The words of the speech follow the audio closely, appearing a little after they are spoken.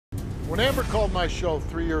When Amber called my show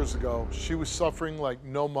 3 years ago, she was suffering like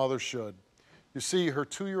no mother should. You see, her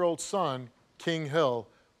 2-year-old son, King Hill,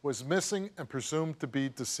 was missing and presumed to be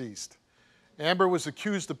deceased. Amber was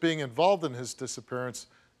accused of being involved in his disappearance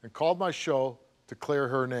and called my show to clear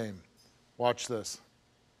her name. Watch this.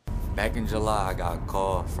 Back in July, I got a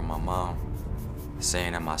call from my mom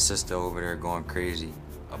saying that my sister over there going crazy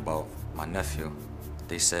about my nephew.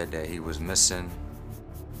 They said that he was missing.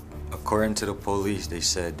 According to the police, they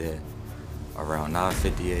said that around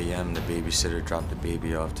 9:50 a.m., the babysitter dropped the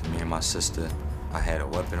baby off to me and my sister. I had a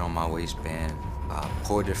weapon on my waistband. I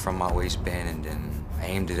pulled it from my waistband and then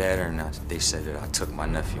aimed it at her, and they said that I took my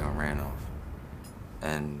nephew and ran off.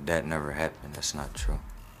 And that never happened. That's not true.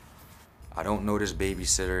 I don't know this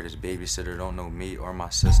babysitter. This babysitter don't know me or my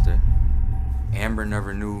sister. Amber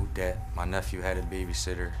never knew that my nephew had a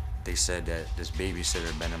babysitter. They said that this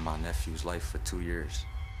babysitter been in my nephew's life for 2 years.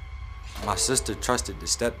 My sister trusted the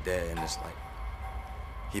stepdad, and it's like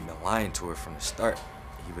he'd been lying to her from the start.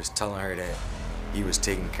 He was telling her that he was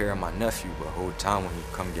taking care of my nephew, but the whole time when you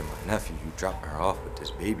come get my nephew, you dropping her off with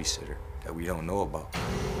this babysitter that we don't know about.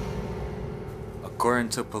 According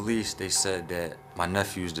to police, they said that my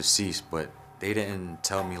nephew's deceased, but they didn't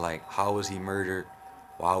tell me like how was he murdered,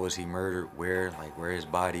 why was he murdered, where his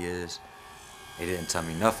body is. They didn't tell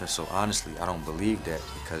me nothing, so honestly, I don't believe that,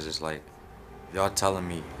 because it's like, y'all telling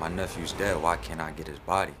me my nephew's dead, why can't I get his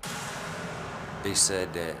body? They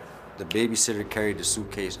said that the babysitter carried the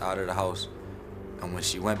suitcase out of the house, and when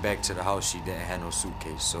she went back to the house, she didn't have no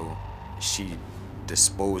suitcase, so she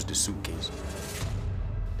disposed the suitcase.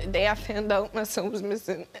 The day I found out my son was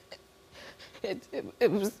missing, it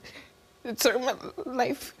turned my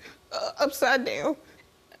life upside down.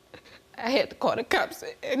 I had to call the cops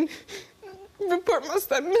and report my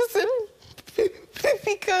son missing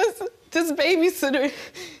because this babysitter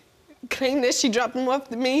claimed that she dropped him off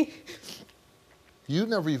to me. You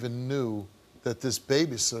never even knew that this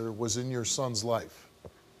babysitter was in your son's life.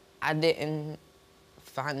 I didn't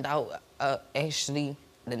find out actually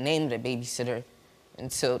the name of the babysitter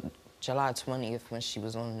until July 20th when she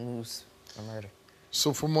was on the news for murder.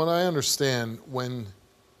 So from what I understand, when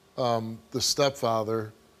the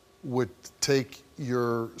stepfather would take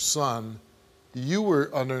your son, you were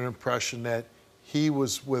under an impression that he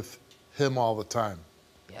was with him all the time.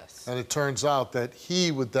 Yes. And it turns out that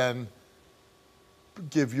he would then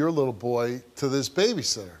give your little boy to this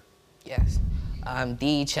babysitter. Yes.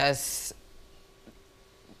 DHS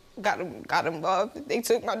got involved. They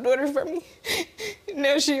took my daughter from me.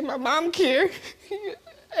 Now she and my mom care.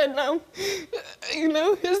 And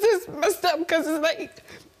it's just messed up because it's like,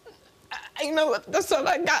 that's all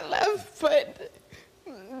I got left. But,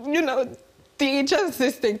 DHS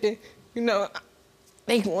is thinking,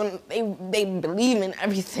 they believe in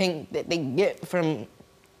everything that they get from,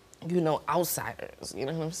 outsiders. You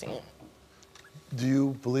know what I'm saying? Do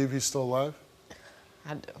you believe he's still alive?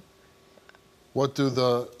 I do. What do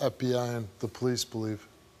the FBI and the police believe?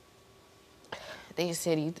 They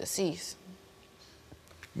said he's deceased.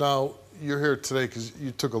 Now, you're here today because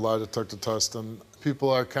you took a lie detector test, and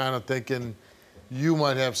people are kind of thinking you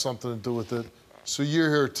might have something to do with it. So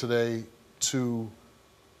you're here today to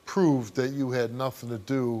prove that you had nothing to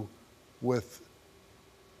do with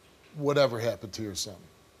whatever happened to your son.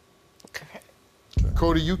 Correct.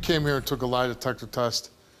 Cody, you came here and took a lie detector test,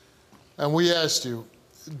 and we asked you,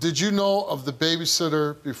 did you know of the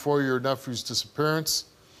babysitter before your nephew's disappearance?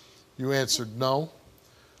 You answered no.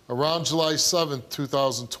 Around July 7th,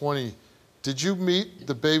 2020, did you meet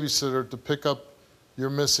the babysitter to pick up your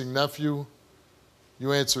missing nephew?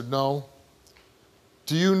 You answered no.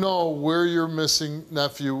 Do you know where your missing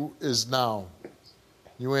nephew is now?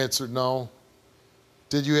 You answered no.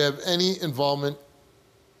 Did you have any involvement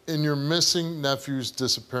in your missing nephew's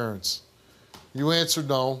disappearance? You answered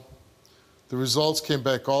no. The results came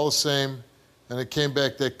back all the same, and it came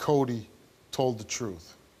back that Cody told the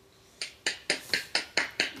truth.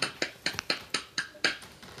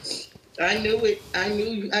 I knew it. I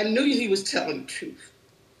knew he was telling the truth.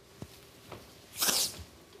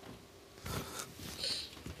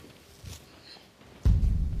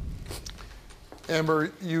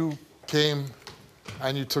 Amber, you came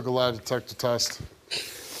and you took a lie detector test.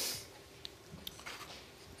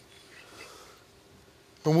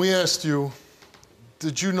 When we asked you,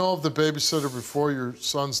 did you know of the babysitter before your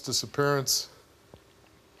son's disappearance?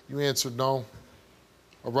 You answered no.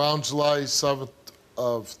 Around July 7th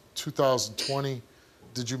of 2020,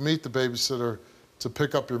 did you meet the babysitter to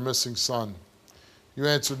pick up your missing son? You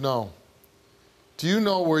answered no. Do you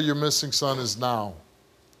know where your missing son is now?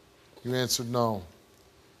 You answered no.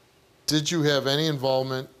 Did you have any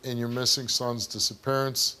involvement in your missing son's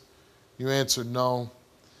disappearance? You answered no.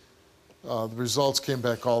 The results came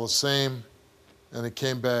back all the same, and it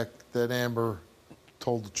came back that Amber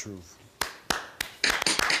told the truth.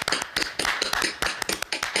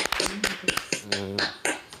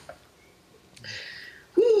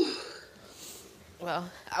 Well,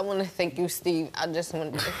 I want to thank you, Steve. I just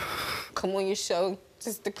wanted to come on your show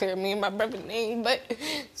just to clear me and my brother's name, but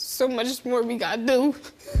so much more we got to do.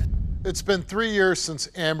 It's been 3 years since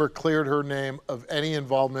Amber cleared her name of any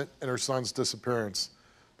involvement in her son's disappearance.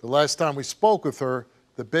 The last time we spoke with her,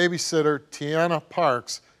 the babysitter, Tiana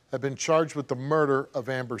Parks, had been charged with the murder of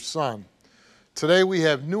Amber's son. Today we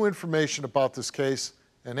have new information about this case,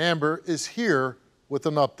 and Amber is here with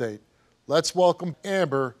an update. Let's welcome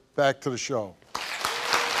Amber back to the show.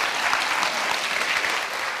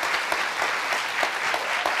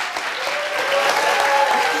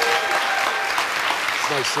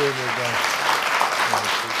 Nice seeing you again.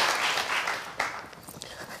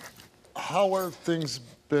 How have things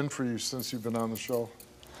been for you since you've been on the show?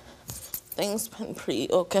 Things been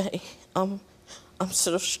pretty okay. I'm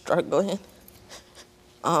still struggling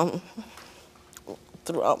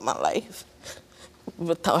throughout my life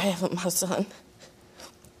without having my son.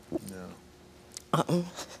 Yeah.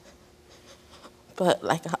 But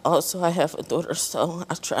like I have a daughter, so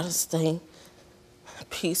I try to stay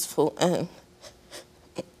peaceful and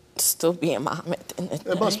still be a mom at the end of the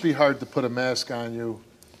day. It must be hard to put a mask on you,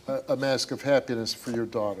 a mask of happiness for your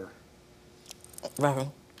daughter. Right.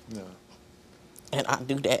 Yeah. And I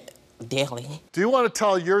do that daily. Do you want to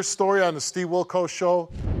tell your story on the Steve Wilkos Show?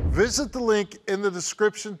 Visit the link in the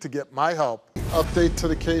description to get my help. Update to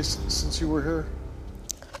the case since you were here?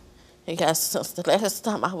 Yes, since the last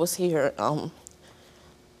time I was here, I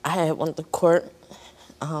had went to court.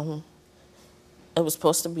 It was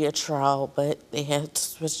supposed to be a trial, but they had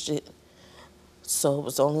switched it, so it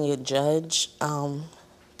was only a judge.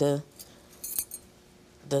 The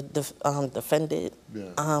defendant,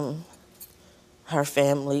 Yeah. her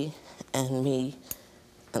family, and me,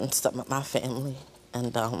 and some of my family,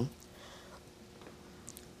 and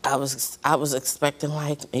I was expecting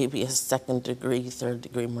like maybe a second-degree,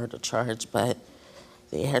 third-degree murder charge, but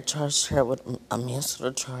they had charged her with a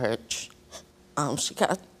manslaughter charge. She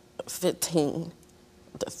got 15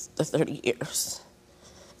 to 30 years.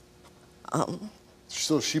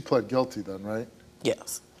 So she pled guilty then, right?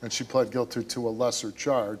 Yes. And she pled guilty to a lesser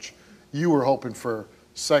charge. You were hoping for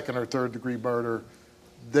second or third degree murder.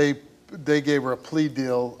 They gave her a plea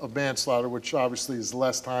deal of manslaughter, which obviously is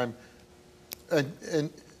less time.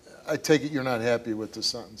 And I take it you're not happy with the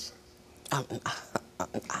sentence. I'm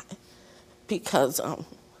not. Because,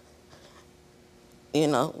 you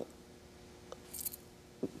know,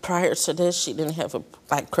 prior to this, she didn't have a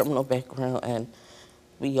criminal background, and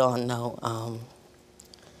we all know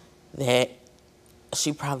that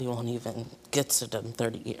she probably won't even get to them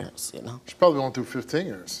 30 years, you know. She probably went through 15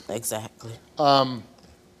 years. Exactly.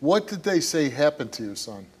 What did they say happened to your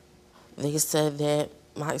son? They said that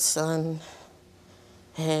my son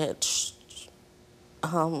had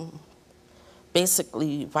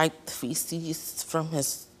basically wiped the feces from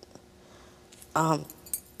his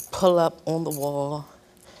pull-up on the wall,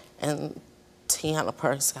 and Tiana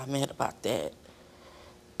Parks got mad about that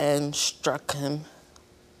and struck him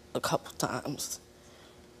a couple times.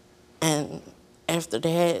 And after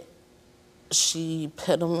that, she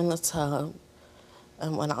put him in the tub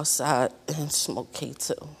and went outside and smoked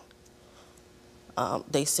K2.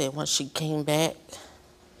 They said when she came back,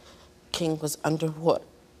 King was underwater.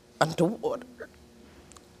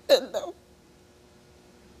 And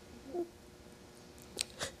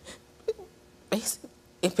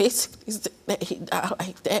it basically said that he died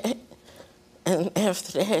like that. And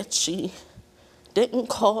after that, she didn't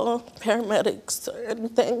call paramedics or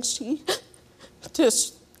anything. She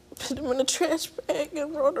just put him in a trash bag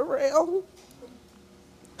and rode around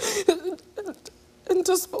and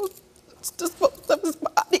disposed of his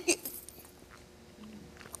body.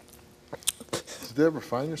 Did they ever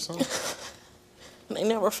find your son? They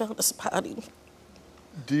never found his body.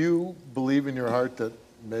 Do you believe in your heart that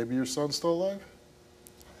maybe your son's still alive?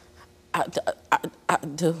 I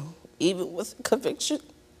do. Even with the conviction,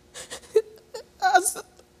 I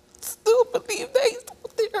still believe that he's still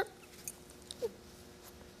there.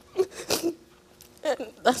 And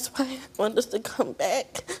that's why I want us to come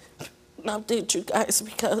back and update you guys,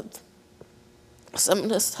 because some of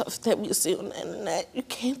the stuff that we see on the internet, you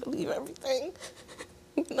can't believe everything,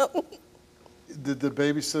 you know? Did the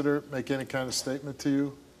babysitter make any kind of statement to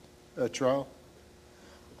you at trial?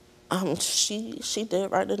 She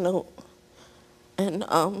did write a note. And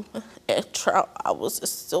at trial, I was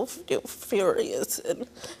just so furious, and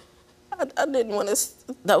I didn't want to,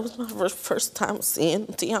 that was my first time seeing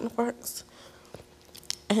Tiana Parks.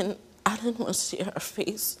 And I didn't want to see her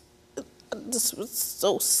face. I just was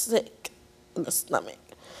so sick in the stomach.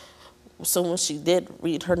 So when she did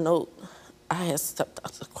read her note, I had stepped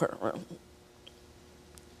out the courtroom.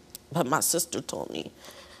 But my sister told me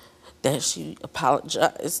that she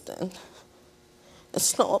apologized, and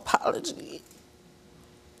it's no apology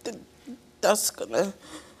that's gonna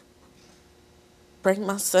bring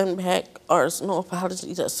my son back, or it's no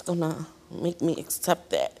apology that's gonna make me accept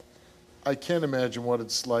that. I can't imagine what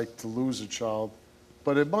it's like to lose a child,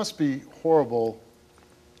 but it must be horrible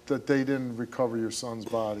that they didn't recover your son's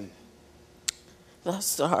body.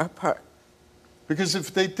 That's the hard part. Because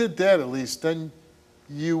if they did that at least, then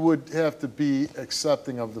you would have to be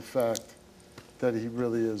accepting of the fact that he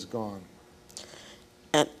really is gone.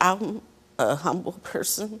 And I'm a humble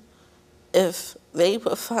person. If they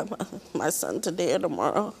would find my son today or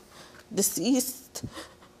tomorrow deceased,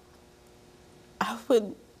 I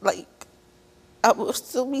would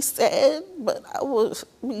still be sad, but I would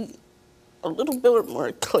be a little bit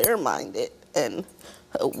more clear-minded and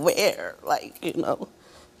aware,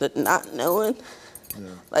 the not knowing. Yeah,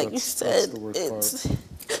 like you said,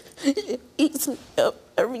 it eats me up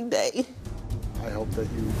every day. I hope that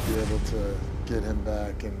you would be able to get him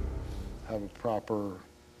back and have a proper,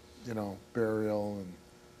 burial and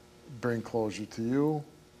bring closure to you.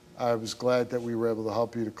 I was glad that we were able to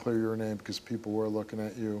help you to clear your name because people were looking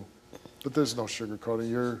at you. But there's no sugarcoating.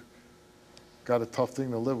 You're got a tough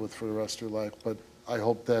thing to live with for the rest of your life. But I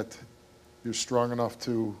hope that you're strong enough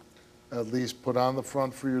to at least put on the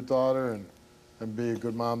front for your daughter and be a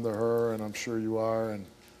good mom to her, and I'm sure you are. And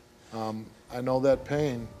I know that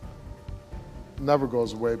pain never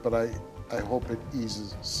goes away, but I hope it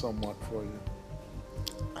eases somewhat for you.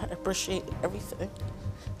 I appreciate everything.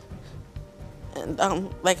 And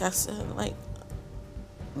like I said,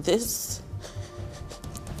 this,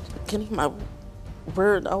 getting my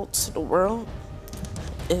word out to the world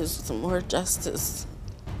is more justice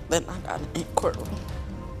than I got in courtroom.